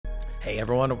Hey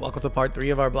everyone, welcome to part 3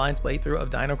 of our blinds playthrough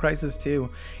of Dino Crisis 2.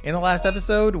 In the last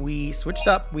episode, we switched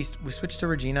up. We switched to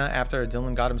Regina after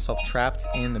Dylan got himself trapped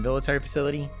in the military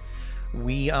facility.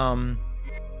 We also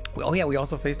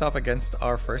faced off against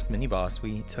our first mini boss.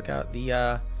 We took out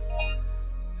the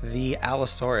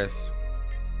Allosaurus,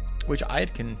 which I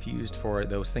had confused for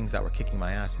those things that were kicking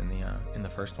my ass in the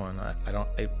first one.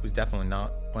 It was definitely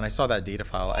not. When I saw that data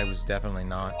file, I was definitely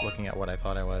not looking at what I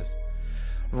thought I was.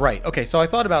 Right, okay, so I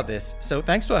thought about this. So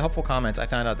thanks to a helpful comment, I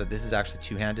found out that this is actually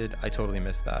two-handed. I totally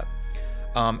missed that.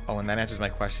 Oh, and that answers my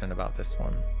question about this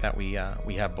one, that we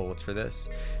have bullets for this.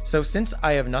 So since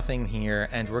I have nothing here,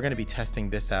 and we're going to be testing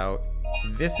this out,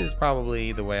 this is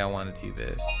probably the way I want to do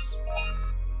this.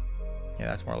 Yeah,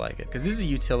 that's more like it. Because this is a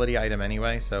utility item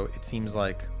anyway, so it seems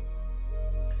like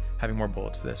having more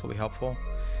bullets for this will be helpful.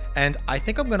 And I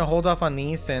think I'm going to hold off on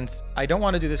these since I don't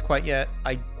want to do this quite yet.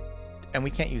 And we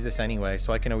can't use this anyway,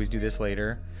 so I can always do this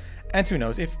later. And who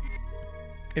knows, if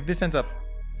the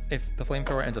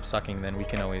flamethrower ends up sucking, then we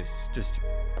can always just,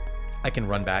 I can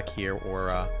run back here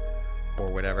or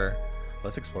whatever.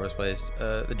 Let's explore this place.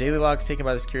 The daily logs taken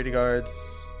by the security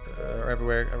guards are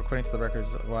everywhere. According to the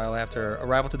records, a while after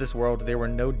arrival to this world, there were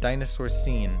no dinosaurs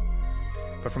seen.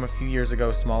 But from a few years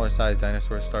ago, smaller sized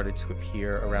dinosaurs started to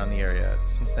appear around the area.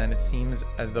 Since then, it seems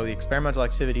as though the experimental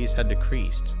activities had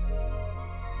decreased.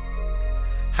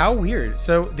 How weird.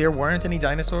 So there weren't any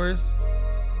dinosaurs,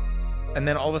 and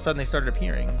then all of a sudden they started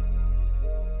appearing.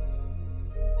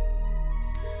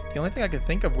 The only thing I could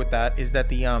think of with that is that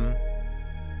the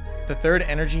third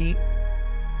energy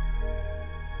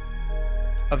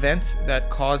event that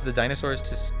caused the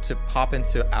dinosaurs to pop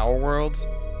into our world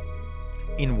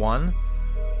in one,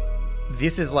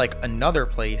 this is like another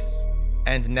place,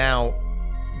 and now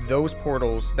those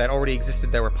portals that already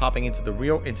existed that were popping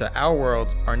into our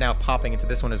world are now popping into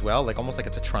this one as well, like almost like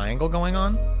it's a triangle going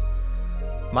on.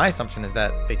 My assumption is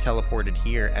that they teleported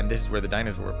here and this is where the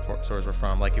dinosaurs were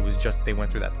from, like it was just they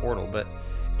went through that portal. But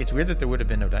it's weird that there would have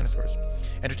been no dinosaurs.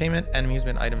 Entertainment and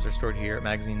amusement items are stored here: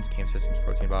 magazines, game systems,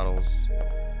 protein bottles,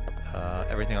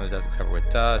 everything on the desk is covered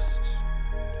with dust.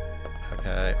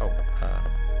 Okay.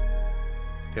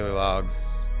 Daily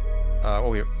logs. We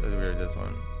already did this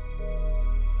one.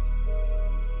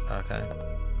 Okay.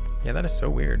 Yeah, that is so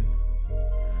weird.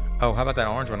 Oh, how about that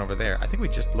orange one over there? I think we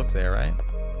just looked there, right?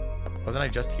 Wasn't I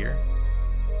just here?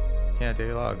 Yeah,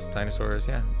 daily logs, dinosaurs,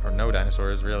 yeah. Or no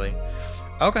dinosaurs, really.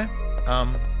 Okay.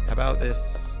 How about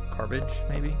this garbage,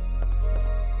 maybe?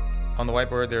 On the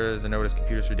whiteboard, there is a notice: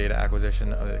 computers for data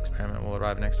acquisition of the experiment will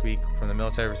arrive next week from the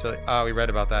military facility. Oh, we read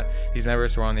about that. These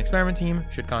members who are on the experiment team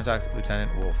should contact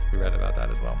Lieutenant Wolf. We read about that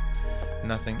as well.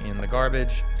 Nothing in the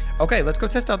garbage. Okay, let's go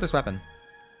test out this weapon.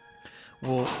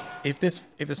 Well, if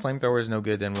this flamethrower is no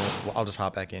good, then I'll just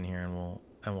hop back in here and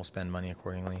we'll spend money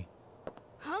accordingly.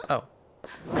 Huh?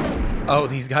 Oh,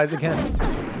 these guys again.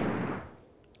 Are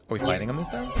we fighting them this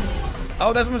time?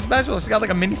 Oh, that's one special. She's got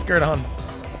like a mini skirt on.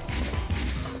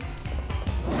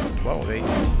 Whoa, dude,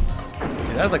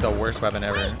 that's like the worst weapon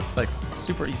ever. It's like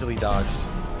super easily dodged.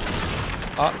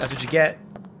 Oh, that's what you get.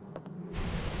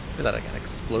 Is that like an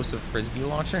explosive frisbee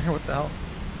launcher? What the hell?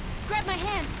 Grab my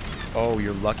hand. Oh,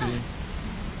 you're lucky.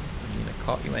 Regina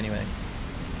caught you anyway.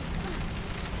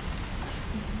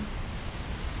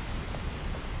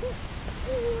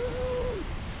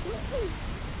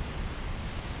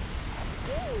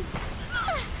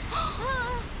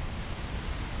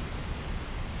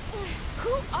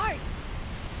 Who art?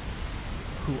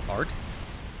 Who art?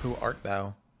 Who art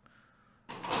thou?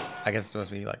 I guess it's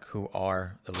supposed to be like, who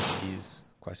are ellipses?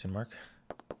 Question mark.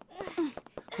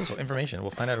 Cool, information.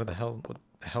 We'll find out what the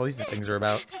hell these things are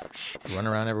about. Run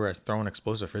around everywhere throwing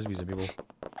explosive frisbees at people.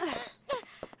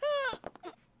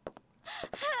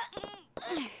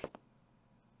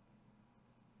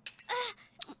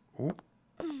 Ooh.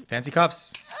 Fancy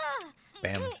cuffs.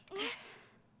 Bam.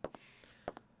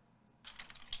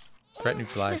 Threat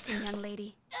neutralized. Listen, young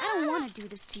lady, I don't want to do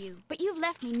this to you, but you've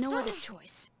left me no other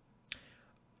choice.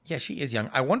 Yeah, she is young.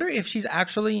 I wonder if she's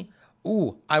actually...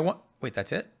 Ooh, wait,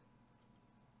 that's it?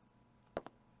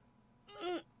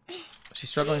 She's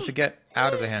struggling to get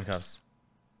out of the handcuffs.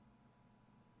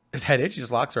 Is that it? She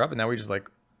just locks her up and now we just like...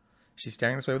 She's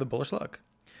staring this way with a bullish look.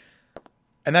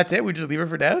 And that's it? We just leave her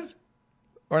for dead?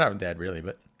 Or not dead, really,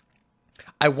 but...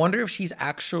 I wonder if she's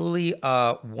actually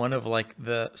one of like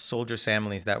the soldiers'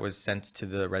 families that was sent to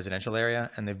the residential area,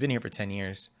 and they've been here for 10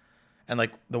 years. And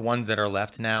like the ones that are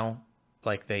left now,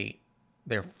 like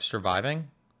they're surviving.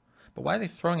 But why are they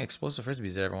throwing explosive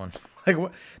frisbees at everyone? Like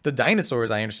what? The dinosaurs,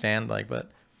 I understand, like,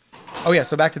 but oh yeah,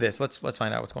 so back to this. Let's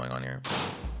find out what's going on here.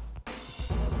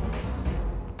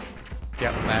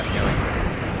 Yep, mad feeling.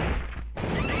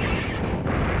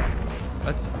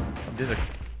 let's...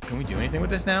 Can we do anything with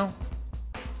this now?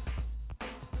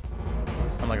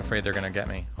 I'm like afraid they're gonna get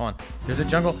me. Hold on. There's a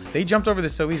jungle. They jumped over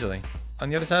this so easily. On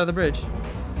the other side of the bridge.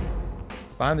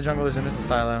 Behind the jungle, there's a missile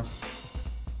silo.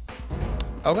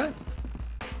 Okay.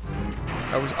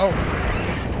 Oh.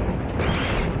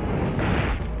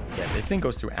 Yeah, this thing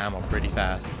goes through ammo pretty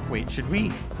fast. Wait, should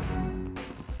we...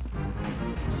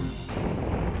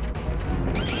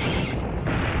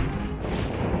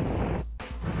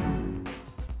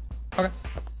 Okay.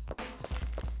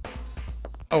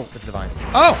 Oh, it's the vines.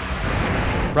 Oh!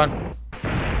 Run.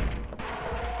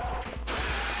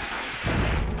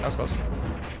 That was close.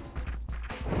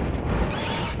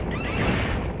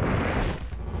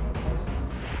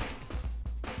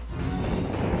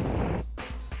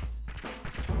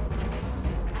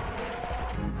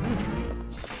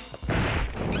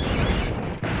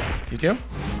 You too?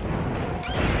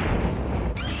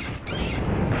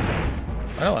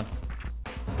 Another one.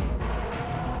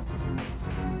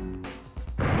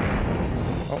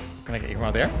 Oh, can I get you from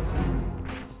out there?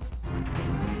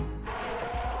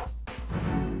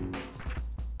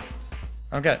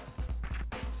 I don't get it.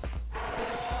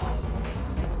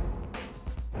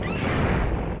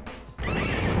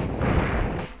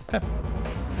 Okay.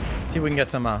 See if we can get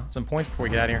some points before we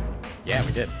get out of here. Yeah,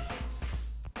 we did.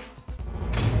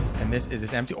 And is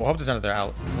this empty? Oh, I hope there's another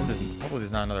hopefully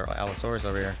there's not another Allosaurus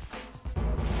over here.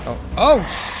 Oh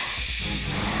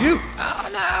shoot! Oh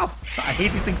no! I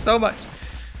hate these things so much.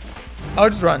 Oh,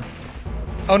 just run.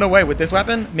 Oh no way! With this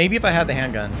weapon, maybe if I had the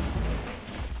handgun.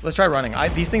 Let's try running.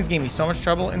 These things gave me so much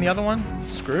trouble in the other one.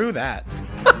 Screw that.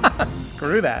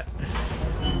 Screw that.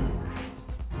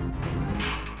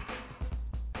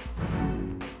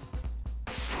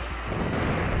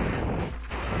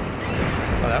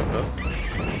 Oh, that was close.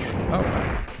 Oh.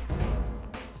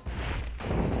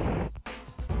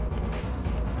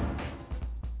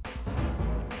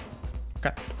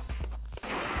 Okay.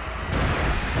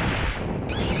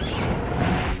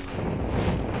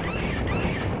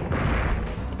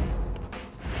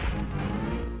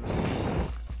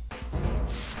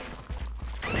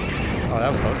 Oh,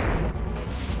 that was close.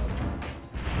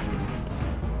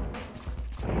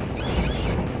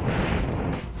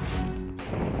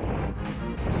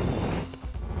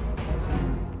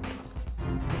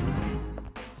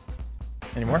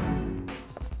 Any more?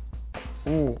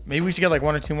 Ooh, maybe we should get like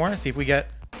one or two more. See if we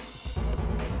get...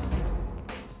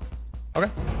 Okay.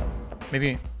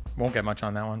 Maybe won't get much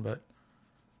on that one, but...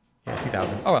 Yeah,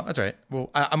 2,000. Oh, well, that's all right. Well,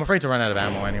 I'm afraid to run out of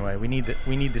ammo anyway. We need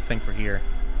this thing for here.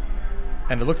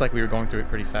 And it looks like we were going through it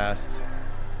pretty fast.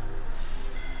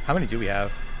 How many do we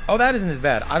have? Oh, that isn't as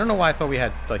bad. I don't know why I thought we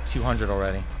had like 200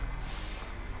 already.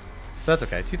 But that's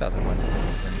okay. 2,000 points.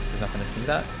 There's nothing to sneeze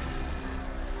at.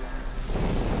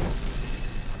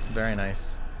 Very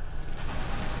nice.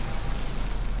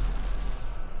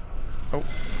 Oh.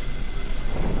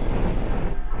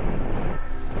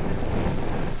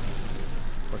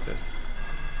 What's this?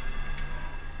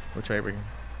 Which way are we going?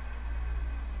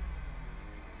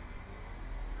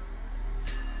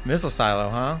 Missile silo,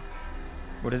 huh?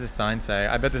 What does this sign say?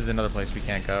 I bet this is another place we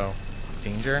can't go.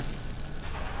 Danger?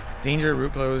 Danger,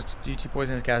 route closed. Due to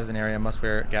poisonous gases in area, must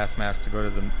wear gas mask to go to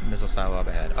the missile silo up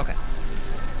ahead. Okay.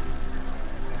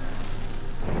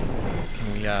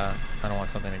 Can we, I don't want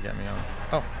something to get me on.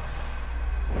 Oh.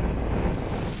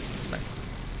 Nice.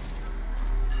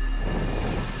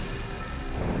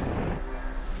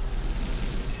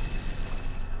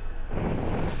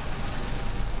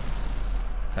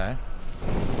 Okay.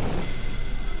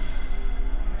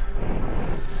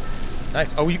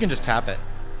 Nice. Oh, you can just tap it.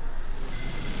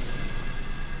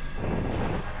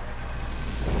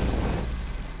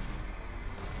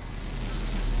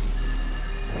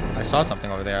 I saw something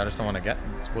over there. I just don't want to get...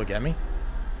 Will it get me?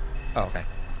 Oh, okay.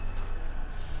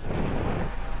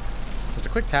 Just a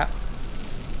quick tap.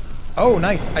 Oh,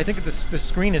 nice. I think the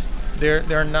screen is...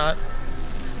 They're not...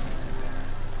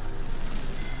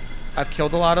 I've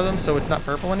killed a lot of them, so it's not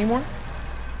purple anymore?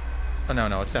 Oh,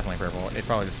 no, it's definitely purple. It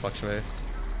probably just fluctuates.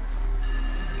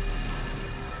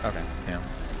 Okay, yeah.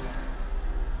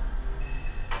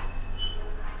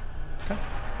 Okay.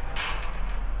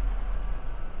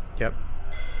 Yep.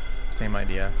 Same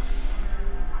idea.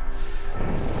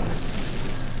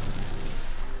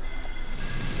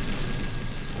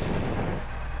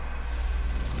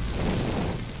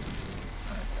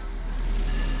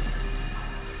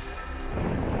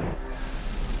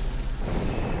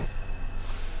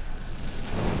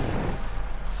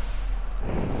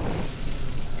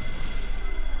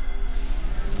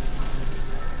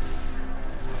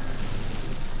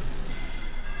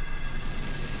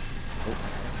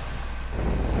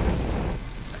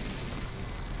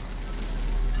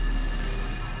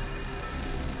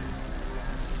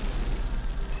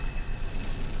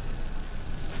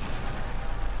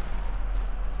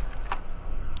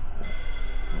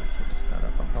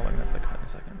 Probably gonna have to cut in a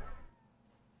second.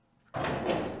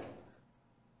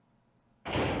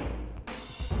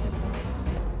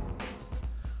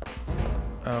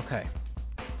 Okay.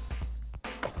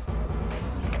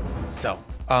 So,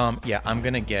 yeah, I'm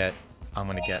gonna get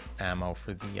ammo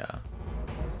for the,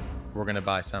 we're gonna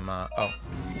buy some, oh,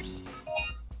 oops.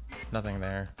 Nothing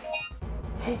there.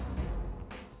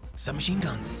 Submachine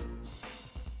guns.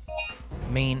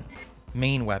 Main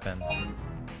weapon.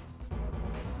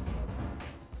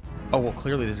 Oh, well,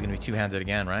 clearly this is gonna be two-handed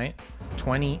again, right?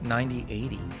 20, 90,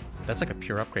 80. That's like a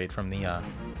pure upgrade from the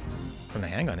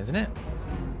handgun, isn't it?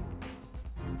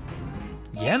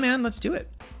 Yeah, man, let's do it.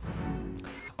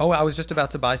 Oh, I was just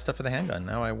about to buy stuff for the handgun.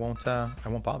 Now I won't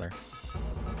bother.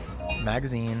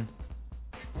 Magazine.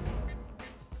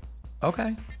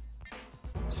 Okay.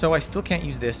 So I still can't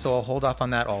use this, so I'll hold off on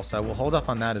that also. We'll hold off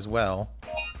on that as well.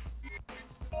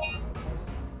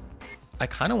 I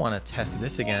kind of want to test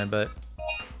this again, but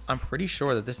I'm pretty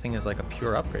sure that this thing is like a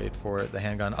pure upgrade for the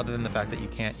handgun, other than the fact that you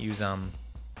can't use a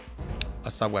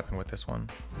sub-weapon with this one.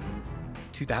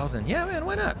 2,000. Yeah, man,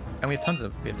 why not? And we have tons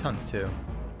too.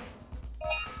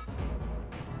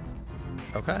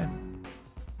 Okay.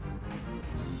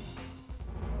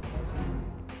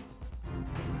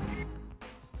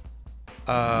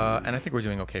 And I think we're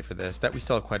doing okay for this. That we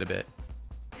still have quite a bit.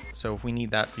 So if we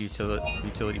need that for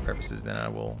utility purposes, then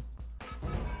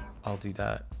I'll do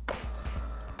that.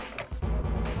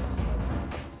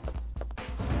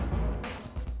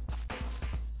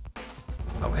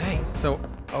 Okay. So,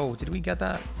 oh, did we get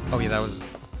that? Oh yeah, that was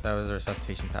a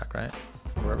resuscitation pack, right?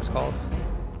 Or whatever it's called.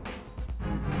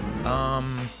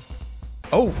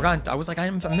 Oh, forgot. I was like,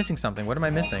 I'm missing something. What am I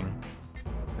missing?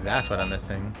 That's what I'm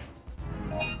missing.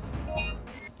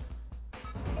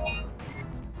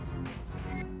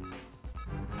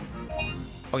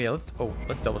 Oh yeah,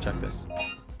 let's double check this.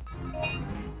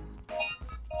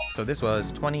 So this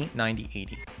was 20, 90,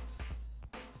 80.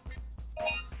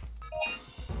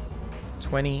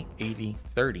 20, 80,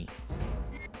 30.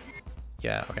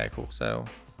 Yeah, okay, cool. So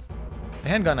the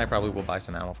handgun, I probably will buy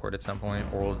some ammo for it at some point,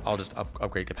 or I'll just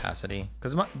upgrade capacity.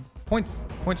 Because points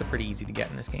are pretty easy to get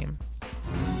in this game.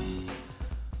 I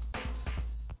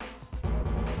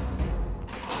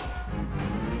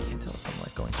can't tell if I'm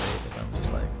like going great, if I'm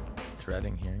just like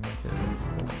dreading hearing my kid.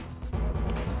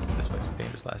 This place was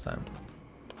dangerous last time.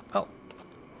 Oh.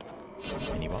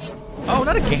 Mini boss. Oh,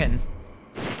 not again!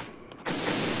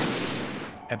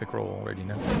 Epic roll,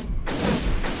 Regina.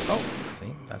 Oh,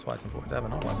 see? That's why it's important to have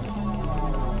an all-weapon.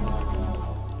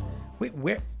 Wait,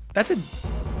 where? That's a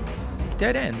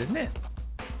dead end, isn't it?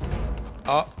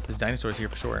 Oh, there's dinosaurs here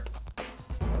for sure.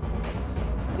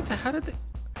 Wait, so how do they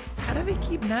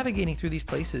keep navigating through these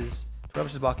places? The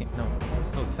rubbish is blocking. No,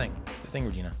 the thing,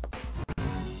 Regina.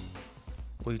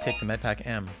 Will you take the medpack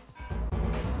M?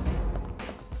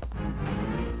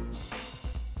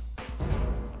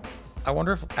 I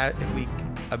wonder if we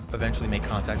eventually make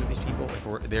contact with these people,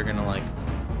 if they're gonna like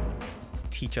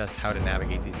teach us how to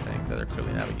navigate these things that they're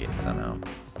clearly navigating somehow.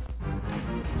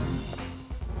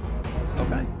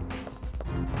 Okay.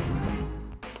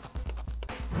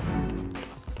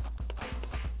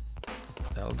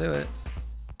 That'll do it.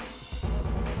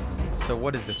 So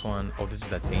what is this one? Oh, this was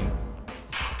that thing.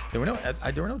 There were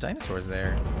no dinosaurs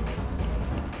there.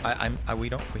 We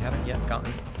haven't yet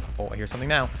gotten. Oh, I hear something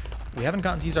now. We haven't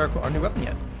gotten to use our new weapon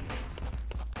yet.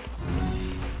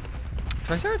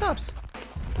 Triceratops.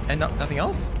 And nothing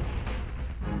else?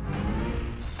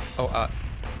 Oh,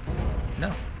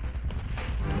 no.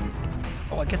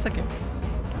 Oh, I guess I can.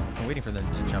 I'm waiting for them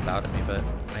to jump out at me, but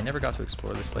I never got to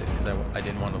explore this place because I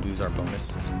didn't want to lose our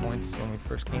bonus points when we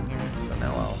first came here. So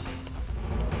now I'll.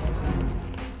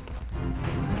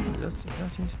 It does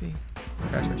seem to be.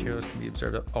 Crash materials can be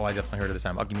observed. Oh, I definitely heard it this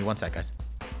time. Give me 1 sec, guys.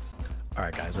 All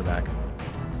right, guys, we're back.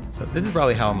 So this is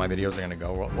probably how my videos are gonna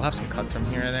go. We'll have some cuts from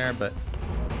here and there, but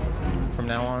from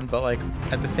now on. But like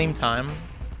at the same time,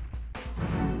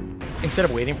 instead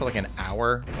of waiting for like an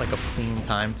hour, like of clean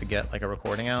time to get like a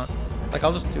recording out, like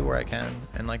I'll just do where I can.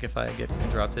 And like if I get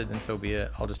interrupted, then so be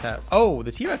it. I'll just have. Oh,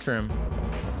 the T-Rex room.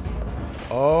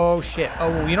 Oh shit. Oh,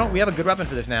 well, you know we have a good weapon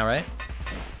for this now, right?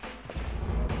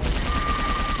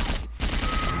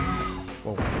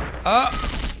 Whoa.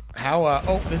 How,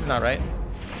 oh, this is not right.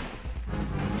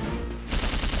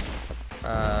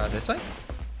 This way?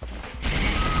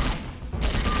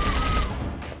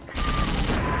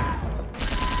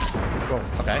 Whoa,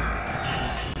 okay.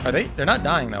 Are they? They're not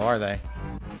dying though, are they?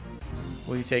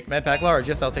 Will you take medpack large?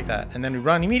 Yes, I'll take that. And then we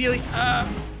run immediately.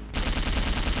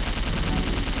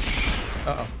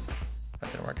 Uh-oh.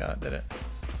 That didn't work out, did it?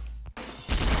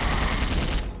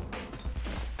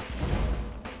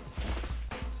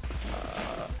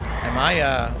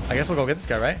 I guess we'll go get this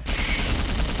guy, right?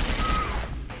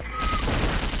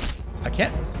 I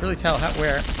can't really tell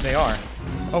where they are.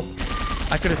 Oh,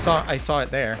 I saw it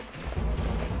there.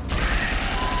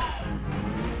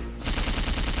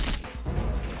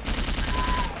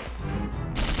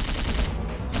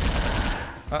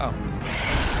 Uh-oh.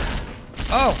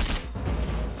 Oh!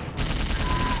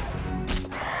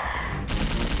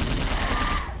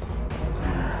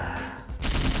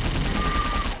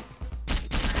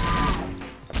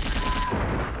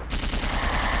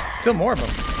 Still more of them.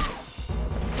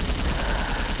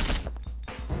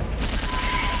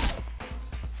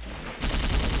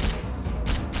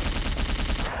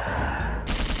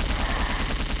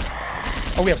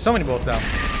 Oh, we have so many bullets now.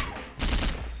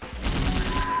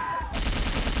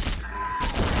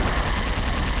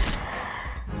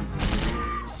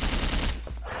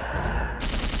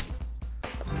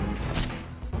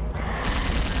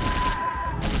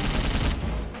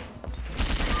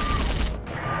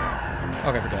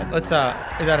 Okay, forget it. Let's, is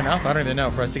that enough? I don't even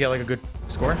know, for us to get, like, a good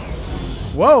score.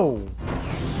 Whoa!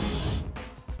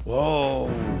 Whoa.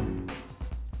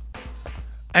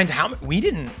 And how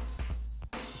many?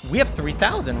 We have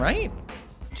 3,000, right?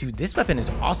 Dude, this weapon is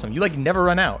awesome. You, like, never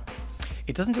run out.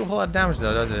 It doesn't do a whole lot of damage,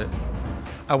 though, does it?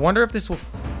 I wonder if this will...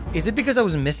 Is it because I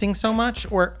was missing so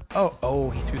much? Or... Oh,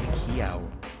 he threw the key out.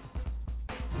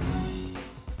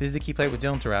 This is the key plate with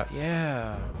Dylan threw out.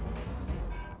 Yeah.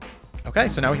 Okay,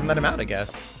 so now we can let him out, I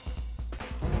guess.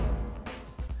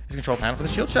 His control panel for the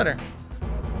shield shutter.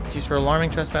 It's used for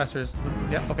alarming trespassers.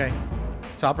 Yeah, okay.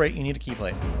 To operate, you need a key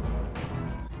plate.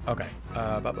 Okay.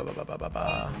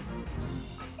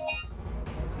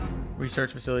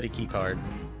 Research facility key card.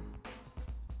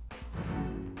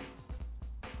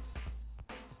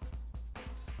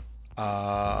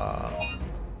 I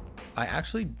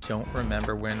actually don't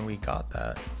remember when we got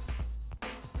that.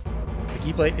 The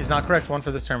key plate is not correct one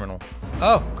for this terminal.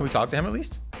 Oh, can we talk to him at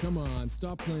least? Come on,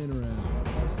 stop playing around.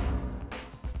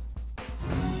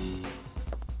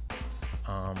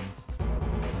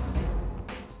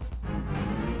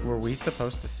 Were we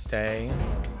supposed to stay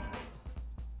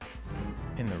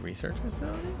in the research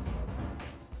facility?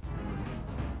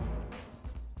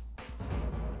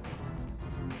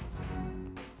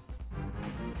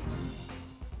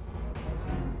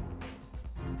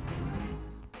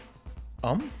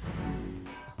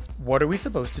 What are we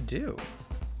supposed to do?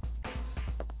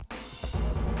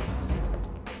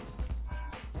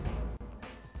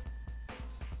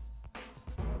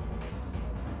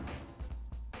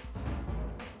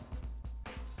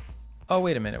 Oh,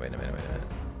 wait a minute.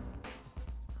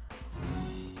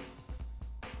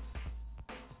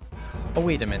 Oh,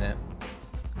 wait a minute.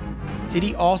 Did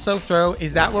he also throw...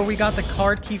 Is that where we got the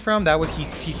card key from? That was...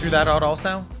 He threw that out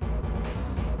also?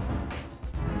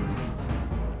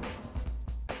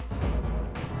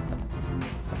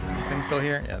 This thing's still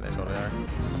here? Yeah, there's what they are.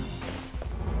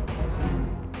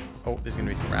 Oh, there's gonna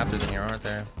be some raptors in here, aren't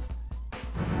there?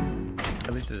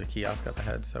 At least there's a kiosk up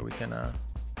ahead, so we can,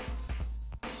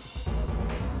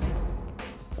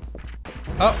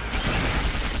 Oh!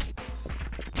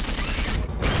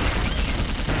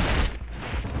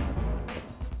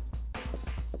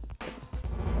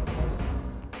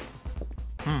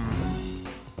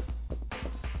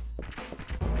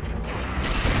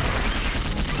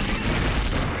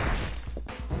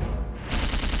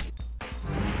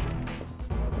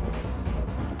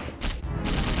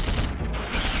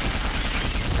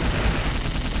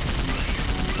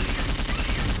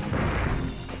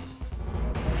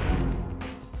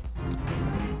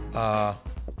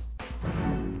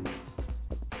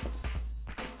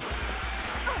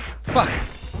 Fuck.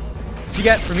 That's what you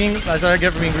get for being... That's what I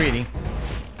get for being greedy.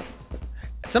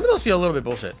 Some of those feel a little bit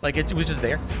bullshit. Like, it was just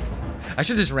there. I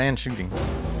should have just ran shooting.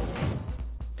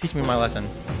 Teach me my lesson.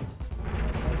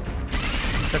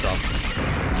 That's all.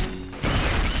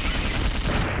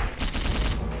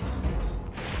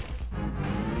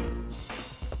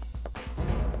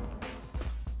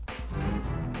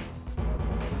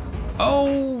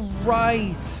 Oh,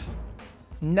 right.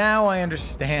 Now I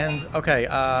understand. Okay,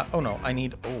 oh no, I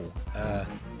need...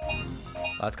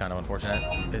 that's kind of unfortunate,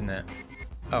 isn't it?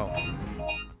 Oh.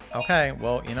 Okay,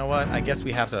 well, you know what? I guess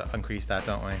we have to increase that,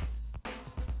 don't we?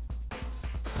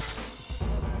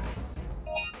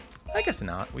 I guess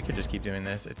not. We could just keep doing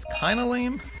this. It's kind of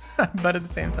lame, but at the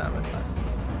same time, it's fine.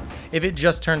 If it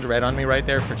just turned red on me right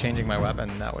there for changing my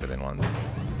weapon, that would have been one.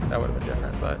 That would have been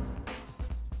different, but...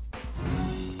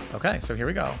 Okay, so here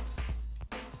we go.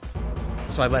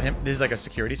 So I let him... This is like a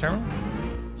security terminal?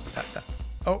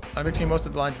 Oh, on victory, most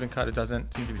of the lines have been cut. It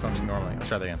doesn't seem to be functioning normally. Let's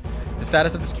try that again. The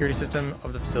status of the security system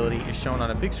of the facility is shown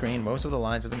on a big screen. Most of the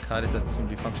lines have been cut. It doesn't seem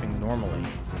to be functioning normally.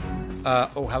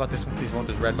 Oh, how about this? These one,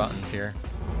 those red buttons here.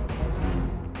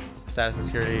 Status and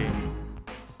security.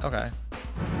 Okay.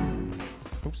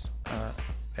 Oops.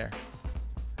 There.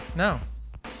 No.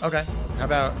 Okay. How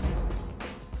about...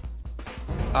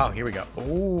 Oh, here we go.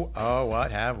 Oh, what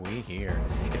have we here?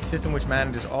 It's a system which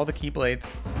manages all the key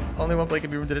plates. Only one plate can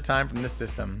be removed at a time from this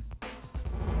system.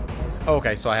 Oh,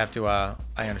 okay, so I have to, I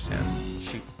understand.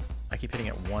 Shoot. I keep hitting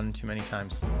it one too many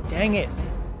times. Dang it!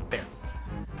 There.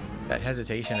 That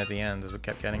hesitation at the end is what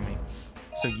kept getting me.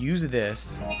 So use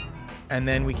this, and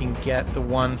then we can get the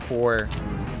one for...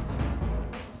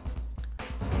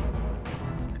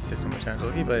 System which handles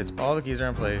all the key plates. All the keys are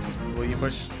in place. Will you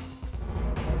push...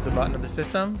 the button of the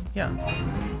system? Yeah.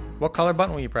 What color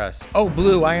button will you press? Oh,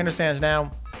 blue. I understand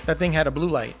now. That thing had a blue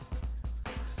light.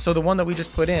 So the one that we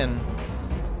just put in...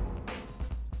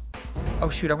 Oh,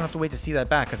 shoot. I'm going to have to wait to see that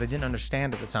back because I didn't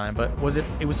understand at the time. But was it...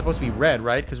 It was supposed to be red,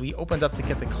 right? Because we opened up to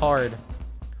get the card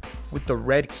with the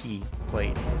red key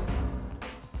plate.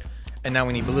 And now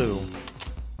we need blue.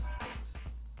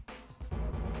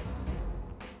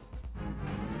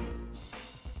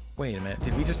 Wait a minute.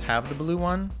 Did we just have the blue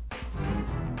one?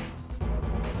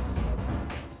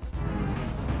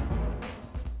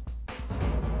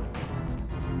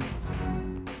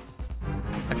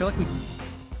 I feel like we...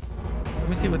 Let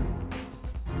me see what...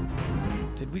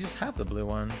 Did we just have the blue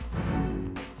one?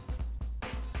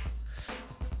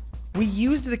 We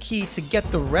used the key to get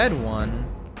the red one.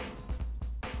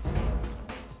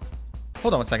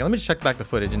 Hold on one second. Let me just check back the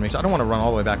footage and make sure. I don't want to run all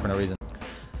the way back for no reason.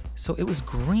 So it was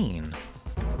green.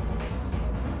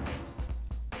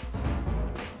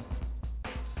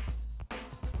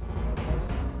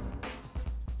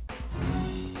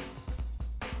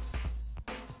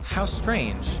 How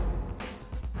strange.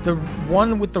 The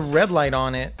one with the red light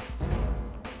on it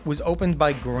was opened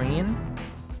by green.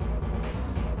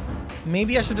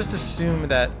 Maybe I should just assume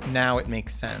that now it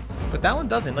makes sense. But that one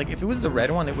doesn't. Like, if it was the red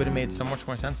one, it would have made so much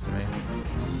more sense to me.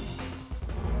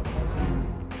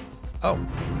 Oh.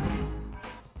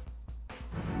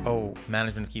 Oh,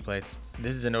 management of key plates.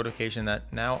 This is a notification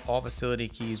that now all facility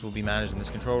keys will be managed in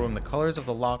this control room. The colors of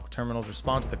the lock terminals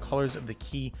respond to the colors of the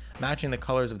key. Matching the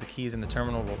colors of the keys in the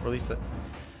terminal will release the...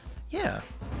 Yeah.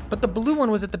 But the blue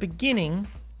one was at the beginning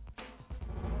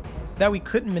that we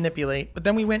couldn't manipulate, but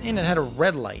then we went in and had a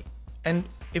red light. And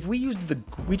if we used the...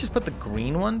 We just put the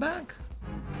green one back?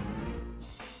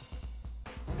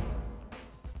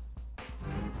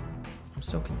 I'm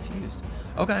so confused.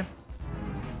 Okay.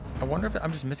 I wonder if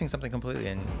I'm just missing something completely.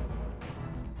 And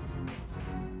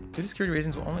due to security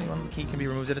reasons, only one key can be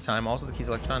removed at a time. Also, the key's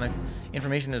electronic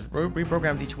information is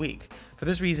reprogrammed each week. For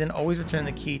this reason, always return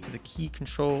the key to the key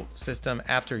control system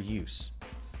after use.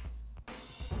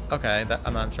 Okay,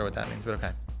 I'm not sure what that means, but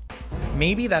okay.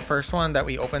 Maybe that first one that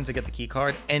we opened to get the key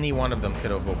card, any one of them could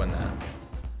have opened that.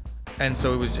 And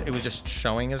so it was just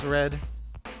showing as red.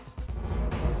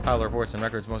 Pile of reports and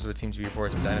records. Most of it seems to be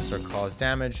reports of dinosaur caused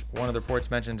damage. One of the reports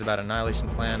mentions about annihilation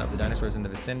plan of the dinosaurs in the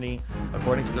vicinity.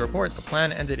 According to the report, the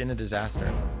plan ended in a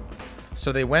disaster.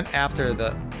 So they went after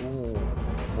the... Ooh,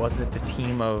 was it the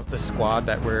team of the squad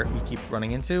that we keep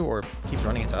running into, or keeps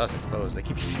running into us, I suppose? They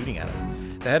keep shooting at us.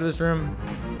 The head of this room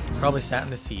probably sat in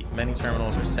the seat. Many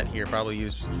terminals are set here, probably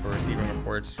used for receiving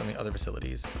reports from the other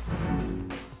facilities.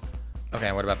 Okay,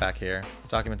 and what about back here?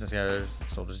 Documents and scatters,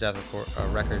 soldiers' death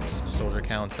records, soldier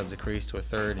counts have decreased to a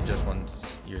third in just 1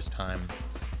 year's time.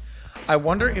 I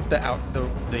wonder if the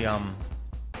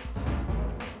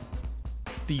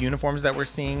uniforms that we're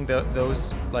seeing,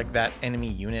 those like that enemy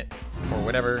unit or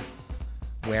whatever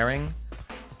wearing,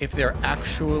 if they're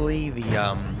actually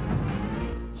the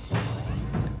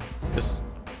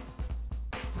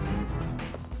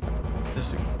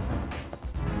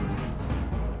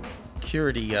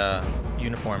security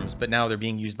uniforms, but now they're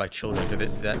being used by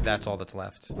children. That's all that's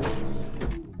left,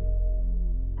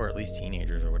 or at least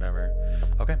teenagers or whatever.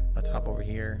 Okay, let's hop over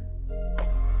here.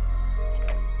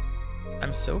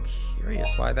 I'm so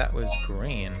curious why that was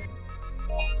green.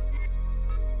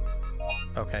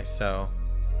 Okay, so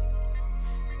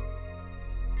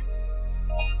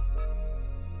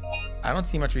I don't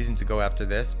see much reason to go after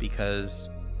this because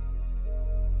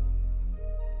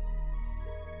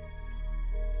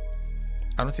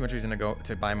I don't see much reason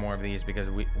to buy more of these because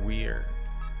we're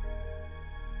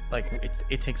like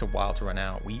it takes a while to run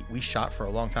out. We shot for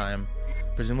a long time,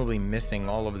 presumably missing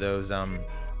all of those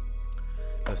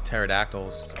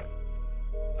pterodactyls.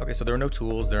 Okay, so there are no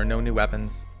tools, there are no new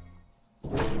weapons.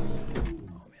 Oh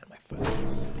man,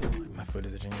 my foot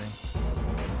is itching me.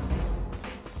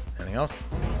 Anything else?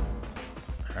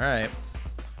 Alright.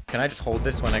 Can I just hold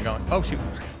this when I go? Oh, shoot.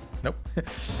 Nope.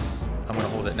 I'm gonna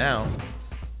hold it now.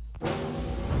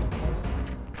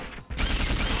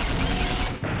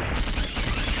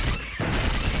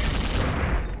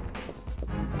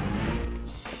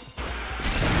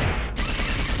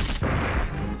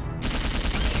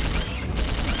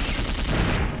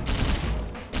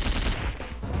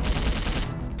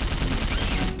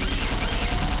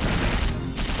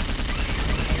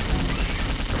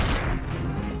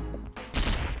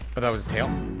 Oh, that was his tail?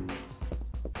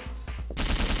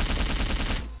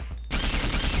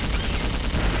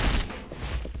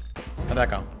 How'd that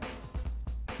go?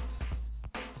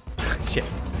 Shit.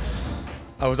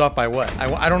 I was off by what?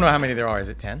 I don't know how many there are. Is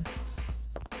it 10?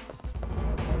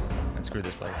 And screw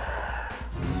this place.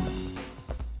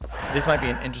 This might be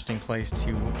an interesting place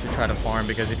to try to farm,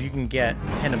 because if you can get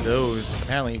 10 of those,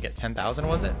 apparently you get 10,000,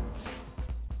 was it?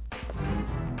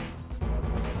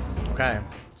 Okay.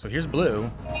 So here's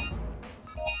blue.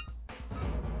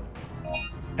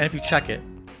 And if you check it,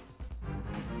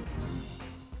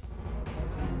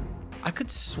 I could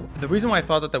the reason why I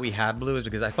thought that we had blue is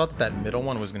because I thought that middle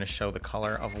one was going to show the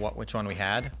color of which one we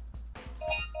had.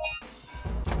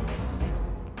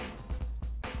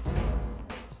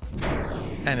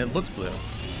 And it looks blue.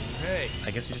 Hey, I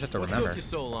guess you just have to what remember. took you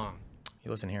so long? You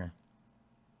listen here.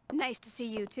 Nice to see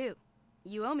you, too.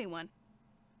 You owe me one.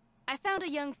 I found a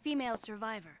young female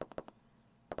survivor.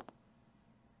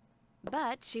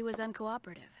 But she was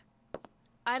uncooperative.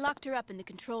 I locked her up in the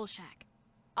control shack.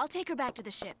 I'll take her back to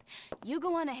the ship. You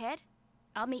go on ahead.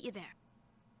 I'll meet you there.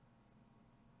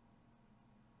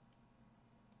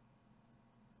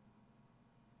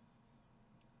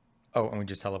 Oh, and we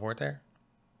just teleport there?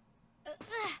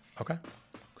 Okay.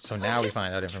 So now we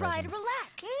find out information. Try to relax.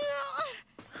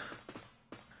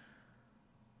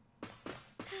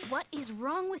 What is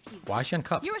wrong with you? Why is she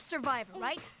uncuffed? You're a survivor,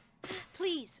 right?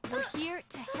 Please, we're here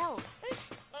to help.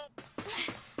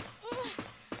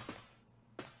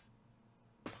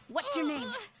 What's your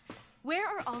name? Where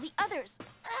are all the others?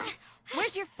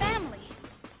 Where's your family?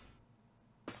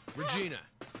 Regina,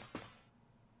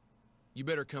 you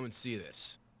better come and see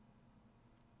this.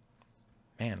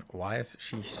 Man, why is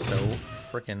she so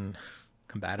freaking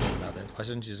combative about this? Why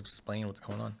shouldn't she just explain what's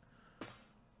going on?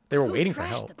 They were waiting for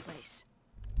help. The place?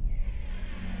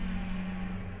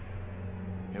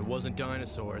 It wasn't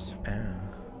dinosaurs.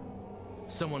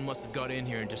 Someone must have got in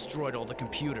here and destroyed all the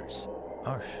computers.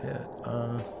 Oh shit.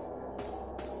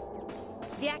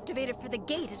 The activator for the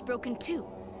gate is broken too.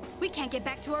 We can't get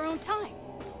back to our own time.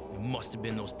 It must have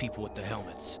been those people with the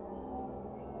helmets.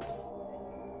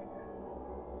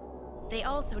 They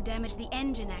also damaged the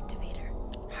engine activator.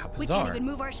 How bizarre. We can't even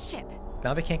move our ship.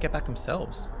 Now they can't get back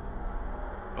themselves.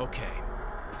 Okay.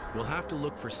 We'll have to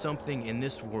look for something in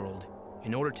this world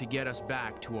in order to get us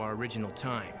back to our original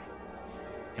time.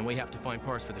 And we have to find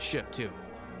parts for the ship, too.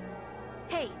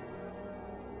 Hey.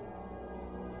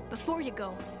 Before you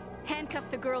go, handcuff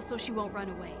the girl so she won't run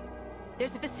away.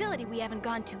 There's a facility we haven't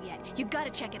gone to yet. You gotta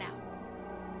check it out.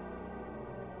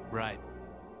 Right.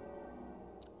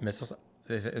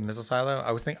 Is it a missile silo?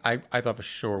 I was I thought for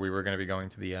sure we were going to be going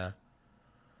to the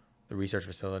research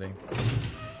facility.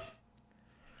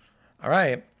 All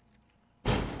right.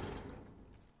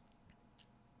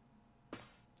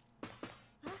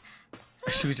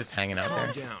 She was just hanging out there.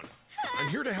 Calm down. I'm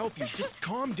here to help you. Just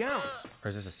calm down. Or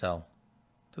is this a cell?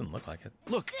 Doesn't look like it.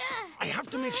 Look, I have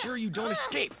to make sure you don't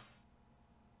escape.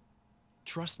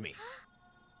 Trust me.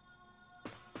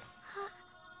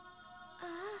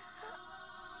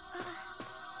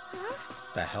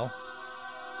 The hell?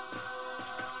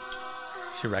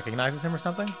 She recognizes him or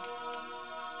something?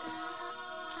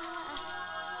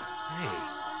 Hey.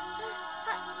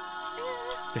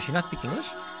 Does she not speak English?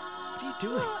 What are you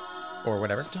doing? Or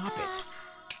whatever? Stop it.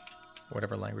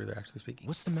 Whatever language they're actually speaking.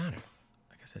 What's the matter?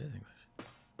 I guess it is English.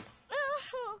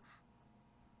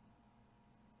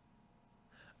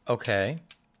 Okay.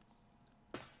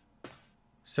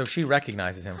 So she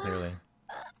recognizes him clearly.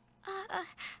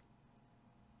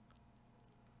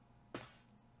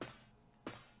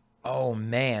 Oh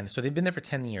man, so they've been there for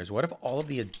 10 years. What if all of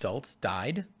the adults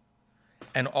died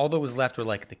and all that was left were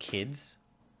like the kids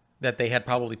that they had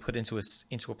probably put into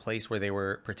a place where they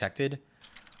were protected?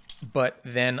 But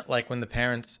then like when the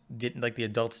parents didn't, like the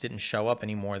adults didn't show up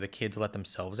anymore, the kids let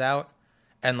themselves out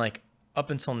and like up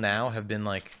until now have been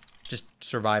like just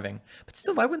surviving. But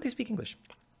still, why wouldn't they speak English?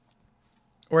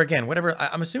 Or again, whatever.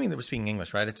 I'm assuming that we're speaking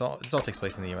English, right? This all takes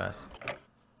place in the US.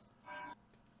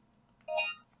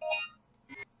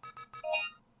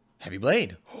 Heavy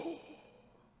blade.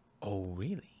 Oh,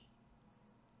 really?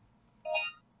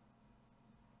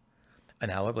 An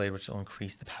alloy blade which will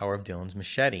increase the power of Dylan's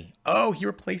machete. Oh, he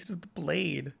replaces the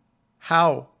blade.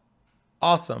 How?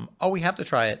 Awesome. Oh, we have to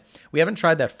try it. We haven't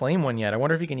tried that flame one yet. I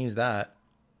wonder if you can use that.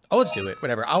 Oh, let's do it.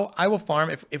 Whatever. I will farm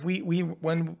if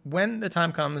when the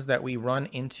time comes that we run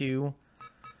into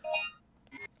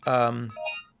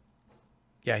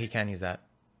yeah, he can use that.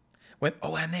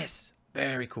 And this.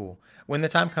 Very cool. When the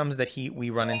time comes that we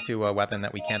run into a weapon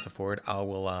that we can't afford,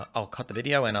 I'll cut the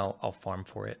video and I'll farm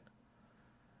for it.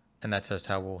 And that's just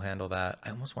how we'll handle that.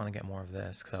 I almost want to get more of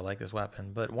this because I like this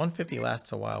weapon, but 150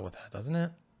 lasts a while with that, doesn't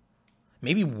it?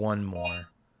 Maybe one more.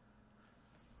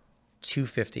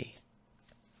 250.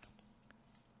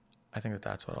 I think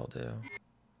that's what I'll do.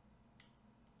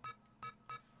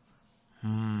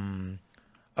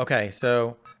 Okay,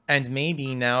 so, and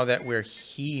maybe now that we're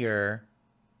here,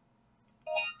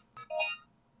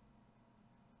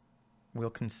 we'll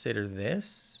consider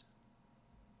this.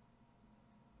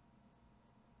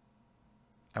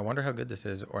 I wonder how good this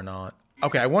is or not.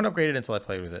 Okay, I won't upgrade it until I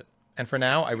play with it. And for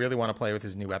now, I really want to play with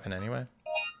his new weapon anyway.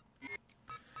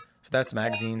 So that's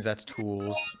magazines, that's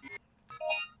tools.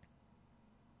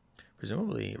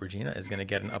 Presumably, Regina is going to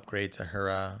get an upgrade to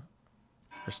her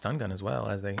stun gun as well,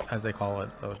 as they call it.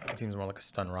 Though it seems more like a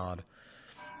stun rod.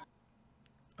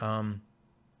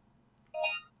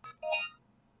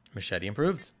 Machete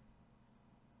improved.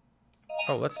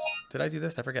 Oh, did I do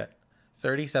this? I forget.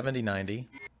 30, 70, 90.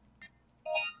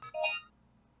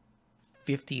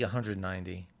 50,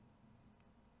 190.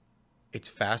 It's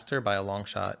faster by a long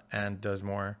shot and does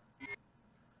more.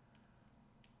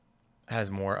 Has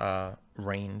more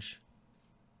range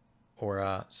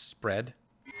or spread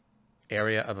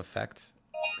area of effect,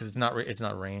 because it's not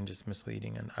range, it's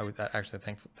misleading. And I would actually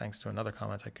thanks to another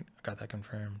comment I got that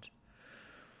confirmed.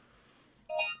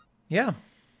 Yeah,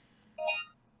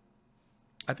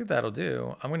 I think that'll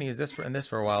do. I'm going to use this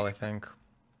for a while. I think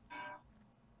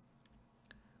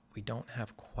we don't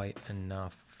have quite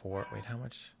enough for. Wait, how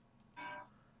much?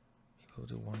 Maybe we'll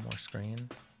do one more screen.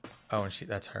 Oh, and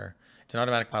that's her. It's an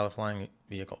automatic pilot flying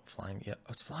vehicle. Flying, yeah.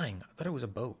 Oh, it's flying. I thought it was a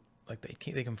boat. Like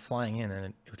they come flying in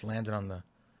and it landed on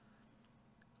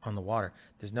the water.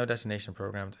 There's no destination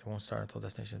programmed. It won't start until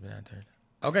destination has been entered.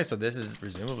 Okay, so this is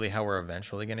presumably how we're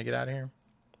eventually going to get out of here.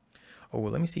 Oh,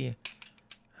 well, let me see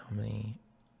how many.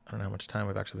 I don't know how much time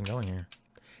we've actually been going here.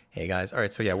 Hey guys. All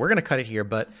right, so yeah, we're gonna cut it here.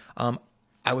 But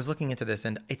I was looking into this,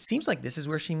 and it seems like this is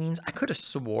where she means. I could have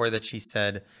swore that she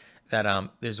said that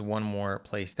there's one more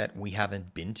place that we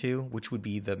haven't been to, which would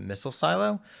be the missile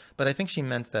silo. But I think she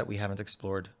meant that we haven't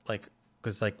explored, like,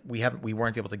 because like we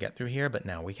weren't able to get through here, but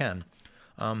now we can.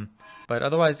 But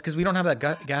otherwise, because we don't have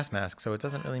that gas mask, so it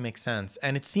doesn't really make sense.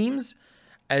 And it seems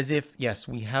as if, yes,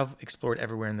 we have explored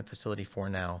everywhere in the facility for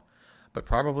now, but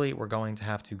probably we're going to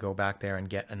have to go back there and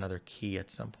get another key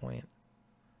at some point.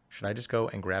 Should I just go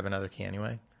and grab another key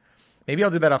anyway? Maybe I'll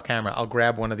do that off camera. I'll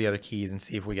grab one of the other keys and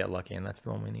see if we get lucky, and that's the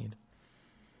one we need.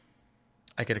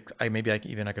 I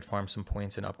could farm some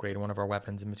points and upgrade one of our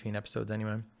weapons in between episodes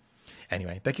anyway.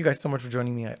 Anyway, thank you guys so much for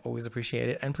joining me. I always appreciate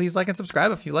it. And please like and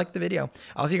subscribe if you liked the video.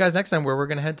 I'll see you guys next time, where we're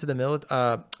going to head to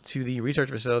the research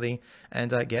facility and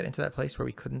get into that place where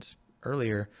we couldn't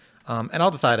earlier. And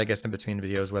I'll decide, I guess, in between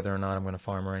videos whether or not I'm going to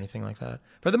farm or anything like that.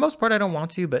 For the most part, I don't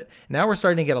want to, but now we're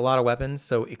starting to get a lot of weapons,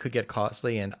 so it could get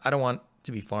costly, and I don't want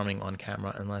to be farming on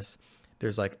camera unless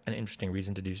there's like an interesting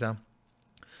reason to do so.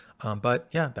 But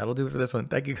yeah, that'll do it for this one.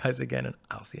 Thank you guys again, and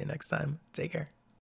I'll see you next time. Take care.